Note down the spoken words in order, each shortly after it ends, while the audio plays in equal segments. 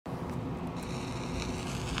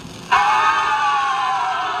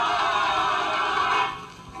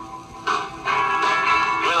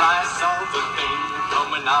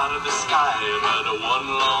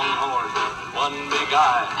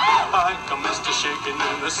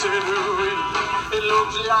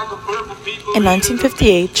In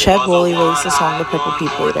 1958, Sheb Wooley released the song The Purple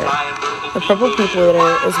People Eater. The Purple People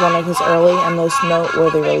Eater is one of his early and most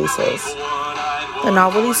noteworthy releases. The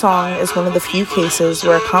novelty song is one of the few cases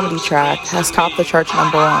where a comedy track has topped the charts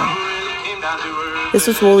 #1. This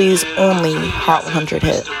was Wooley's only Hot 100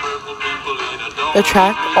 hit. The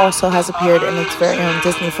track also has appeared in its very own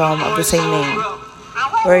Disney film of the same name,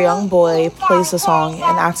 where a young boy plays the song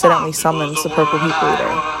and accidentally summons the Purple People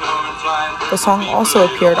Eater. The song also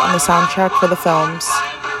appeared on the soundtrack for the films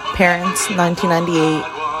Parents 1998,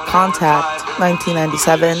 Contact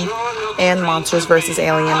 1997, and Monsters vs.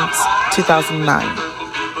 Aliens 2009.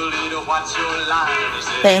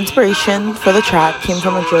 The inspiration for the track came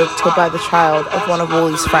from a joke told by the child of one of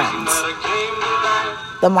Wooley's friends.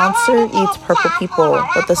 The monster eats purple people,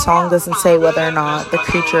 but the song doesn't say whether or not the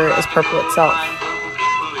creature is purple itself.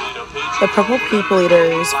 The Purple People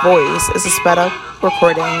Eater's voice is a sped-up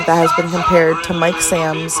recording that has been compared to Mike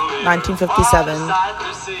Sam's 1957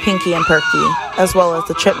 Pinky and Perky, as well as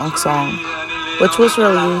the Chipmunk song, which was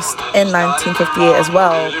released in 1958 as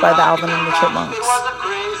well by the Alvin and the Chipmunks,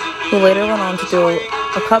 who later went on to do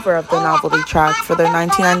a cover of the novelty track for their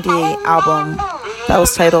 1998 album that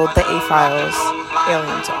was titled The A-Files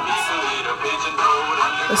Alien Songs.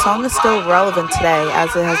 The song is still relevant today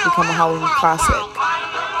as it has become a Halloween classic.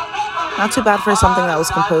 Not too bad for something that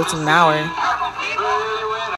was composed in an hour.